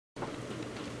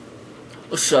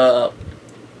What's up?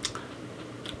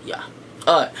 Yeah.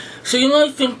 Alright, so you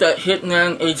might think that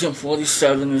Hitman Agent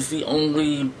 47 is the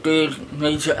only big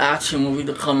major action movie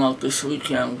to come out this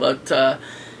weekend, but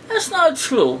that's not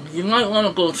true. You might want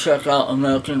to go check out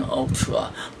American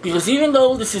Ultra, because even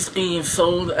though this is being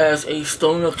sold as a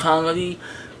stoner comedy,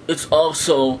 it's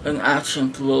also an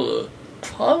action thriller.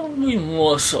 Probably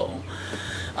more so.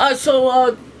 Alright,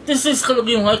 so this is going to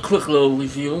be my quick little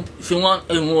review. If you want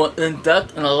a more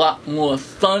in-depth and a lot more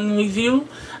fun review,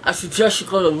 I suggest you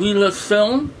go to Relive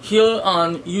Film here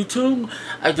on YouTube.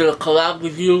 I did a collab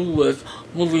review with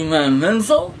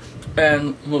MovieManMenzel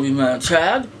and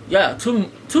MovieManCHAD. Yeah, two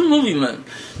movie men.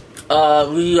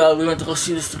 We went to go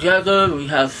see this together. We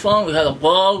had fun. We had a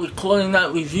ball recording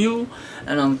that review,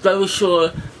 and I'm very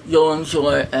sure you'll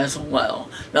enjoy it as well.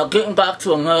 Now, getting back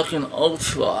to American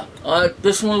Ultra.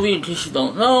 This movie, in case you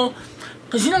don't know,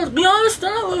 because, you know, to be honest,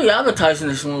 they're not really advertising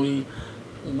this movie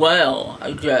well,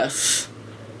 I guess.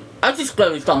 I just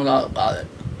barely found out about it.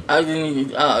 I didn't even,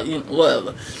 you know,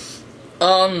 whatever.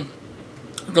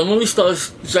 The movie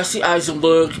stars Jesse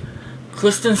Eisenberg,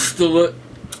 Kristen Stewart,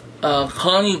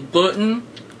 Connie Burton,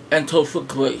 and Topher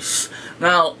Grace.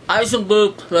 Now,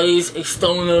 Eisenberg plays a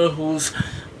stoner who's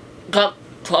got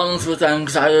problems with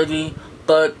anxiety,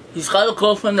 but he's got a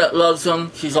girlfriend that loves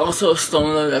him. She's also a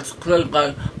stoner, that's played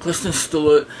by Kristen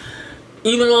Stewart.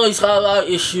 Even though he's got a lot of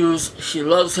issues, she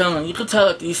loves him, and you can tell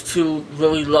that these two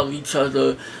really love each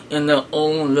other in their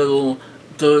own little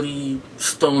dirty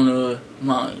stoner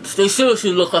minds. They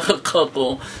seriously look like a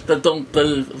couple that don't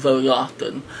bathe very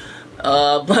often.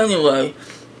 But anyway,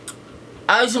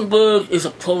 Eisenberg is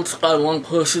approached by one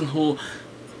person who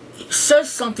says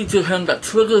something to him that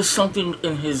triggers something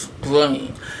in his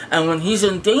brain. And when he's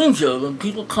in danger, when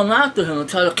people come after him and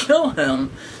try to kill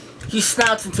him, he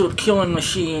snaps into a killing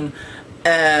machine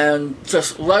and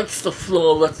just wipes the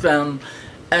floor with them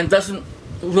and doesn't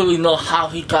really know how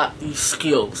he got these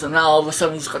skills. And now all of a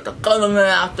sudden he's got the government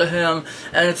after him,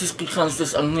 and it just becomes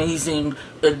this amazing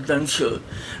adventure.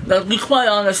 Now, to be quite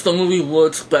honest, the movie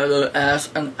works better as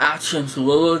an action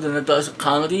thriller than it does a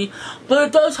comedy, but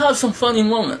it does have some funny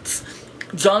moments.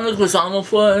 John Leguizamo,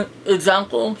 for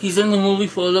example, he's in the movie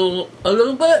for a little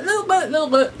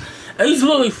bit, and he's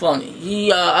really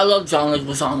funny. I love John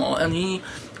Leguizamo, and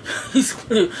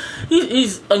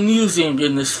he's amusing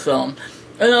in this film.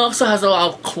 And it also has a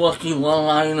lot of quirky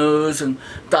one-liners and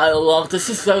dialogue. This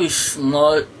is very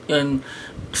smart and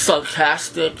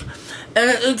sarcastic.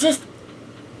 And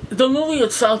the movie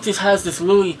itself just has this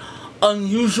really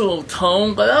unusual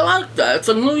tone, but I like that. It's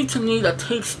a movie to me that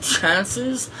takes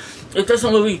chances. It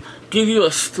doesn't really give you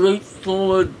a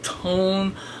straightforward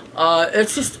tone.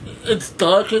 It's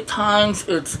dark at times,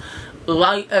 it's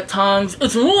light at times.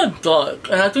 It's more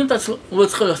dark, and I think that's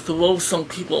what's going to throw some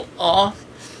people off.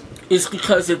 Is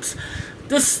because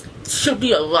this should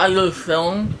be a lighter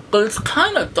film, but it's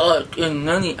kind of dark in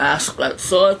many aspects,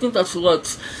 so I think that's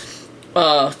what's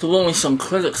throwing some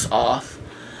critics off.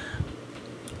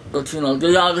 But, you know,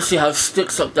 they obviously have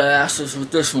sticks up their asses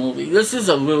with this movie. This is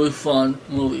a really fun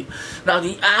movie. Now,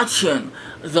 the action,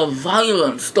 the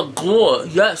violence, the gore,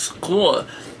 yes, gore,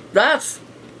 that's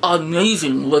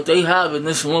amazing what they have in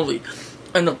this movie.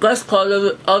 And the best part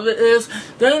of it is,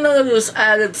 there ain't none of this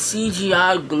added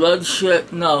CGI blood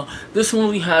shit. No, this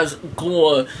movie has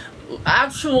gore.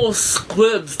 Actual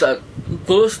squibs that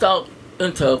burst out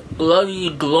into bloody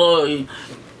glory.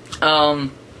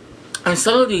 And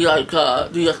some of the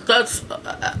effects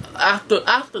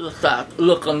after the fact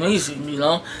look amazing, you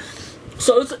know?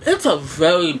 So it's a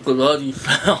very bloody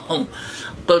film.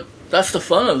 But that's the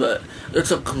fun of it. It's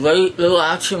a great little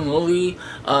action movie.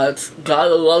 It's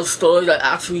got a love story that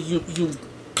actually you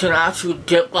can actually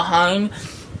get behind.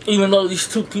 Even though these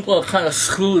two people are kind of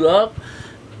screwed up,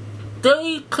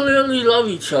 they clearly love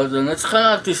each other. And it's kind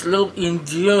of like this little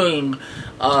endearing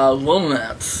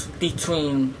romance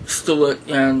between Stewart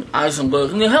and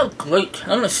Eisenberg. And they have great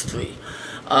chemistry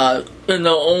in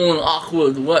their own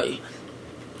awkward way.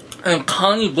 And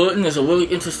Connie Burton is a really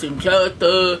interesting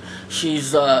character.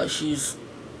 She's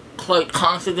quite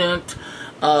confident,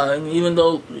 and even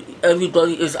though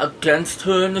everybody is against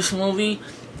her in this movie,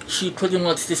 she pretty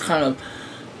much just kind of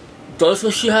does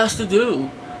what she has to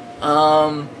do.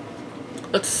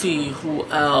 Let's see, who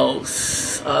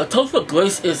else? Topher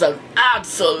Grace is an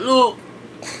absolute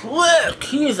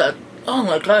prick. Oh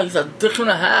my god, he's a dick and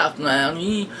a half,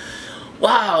 man.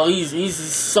 Wow, he's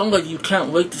somebody you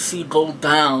can't wait to see go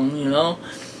down, you know?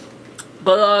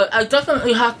 But I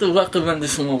definitely have to recommend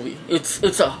this movie. It's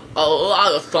a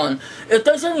lot of fun. If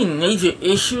there's any major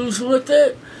issues with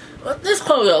it, there's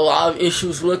probably a lot of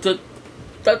issues with it.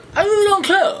 that I really don't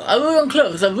care. I really don't care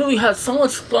because I really had so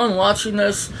much fun watching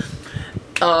this.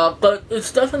 But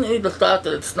it's definitely the fact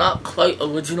that it's not quite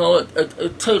original.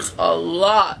 It takes a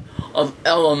lot of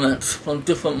elements from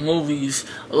different movies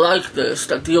like this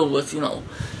that deal with, you know,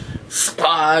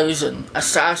 spies and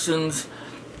assassins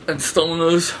and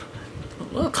stoners.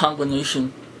 What a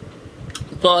combination.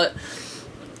 But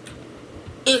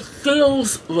it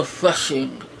feels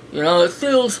refreshing. You know, it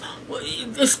feels,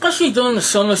 especially during the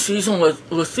summer season where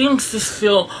things just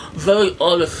feel very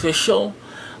artificial,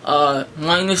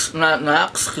 minus Mad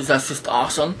Max, because that's just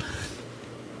awesome.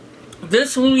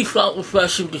 This movie felt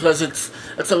refreshing because it's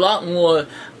a lot more,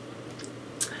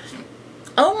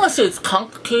 I don't want to say it's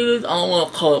complicated, I don't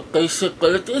want to call it basic,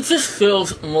 but it just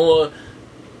feels more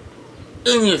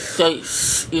in your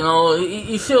face, you know.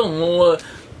 You feel more,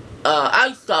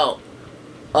 I felt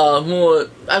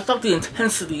the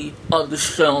intensity of this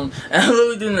film, and I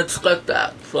really didn't expect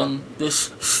that from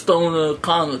this stoner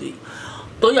comedy.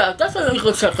 But yeah, definitely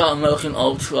go check out American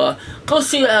Ultra. Go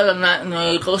see it at a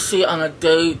matinee, go see it on a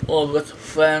date or with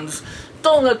friends.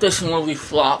 Don't let this movie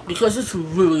flop, because it's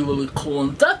really, really cool.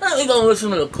 And definitely don't listen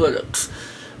to the critics,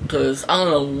 because I don't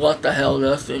know what the hell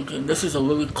they're thinking. This is a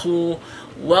really cool,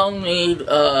 well-made, you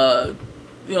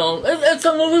know, it's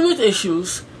a movie with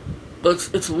issues, but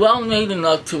it's well-made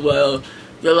enough to where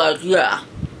you're like, yeah,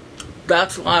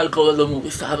 that's why I go to the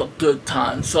movies, to have a good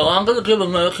time. So I'm going to give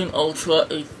American Ultra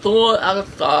a 4 out of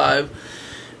 5.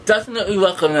 Definitely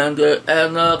recommend it.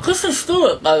 And Kristen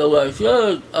Stewart, by the way, if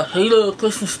you're a hater of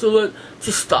Kristen Stewart,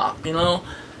 just stop, you know.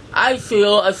 I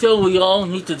feel we all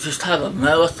need to just have a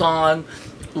marathon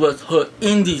with her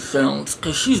indie films,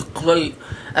 because she's great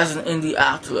as an indie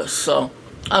actress. So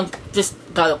I'm just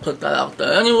gotta put that out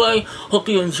there. Anyway, hope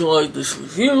you enjoyed this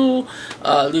review.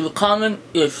 Leave a comment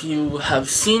if you have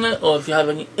seen it or if you have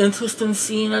any interest in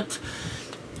seeing it.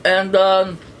 And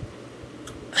I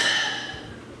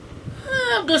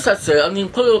guess that's it. I mean,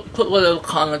 put whatever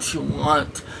comments you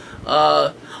want.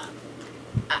 Okay,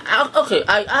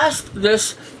 I asked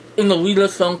this in the Reader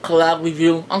Film collab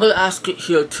review. I'm gonna ask it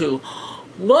here too.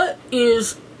 What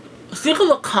is, think of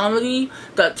a comedy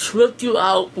that tripped you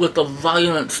out with the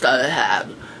violence that it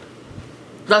had.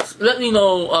 Let me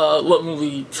know what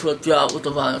movie tripped you out with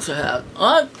the violence it had.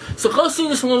 Alright? So go see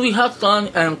this movie, have fun,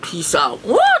 and peace out.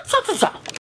 What? Check this out.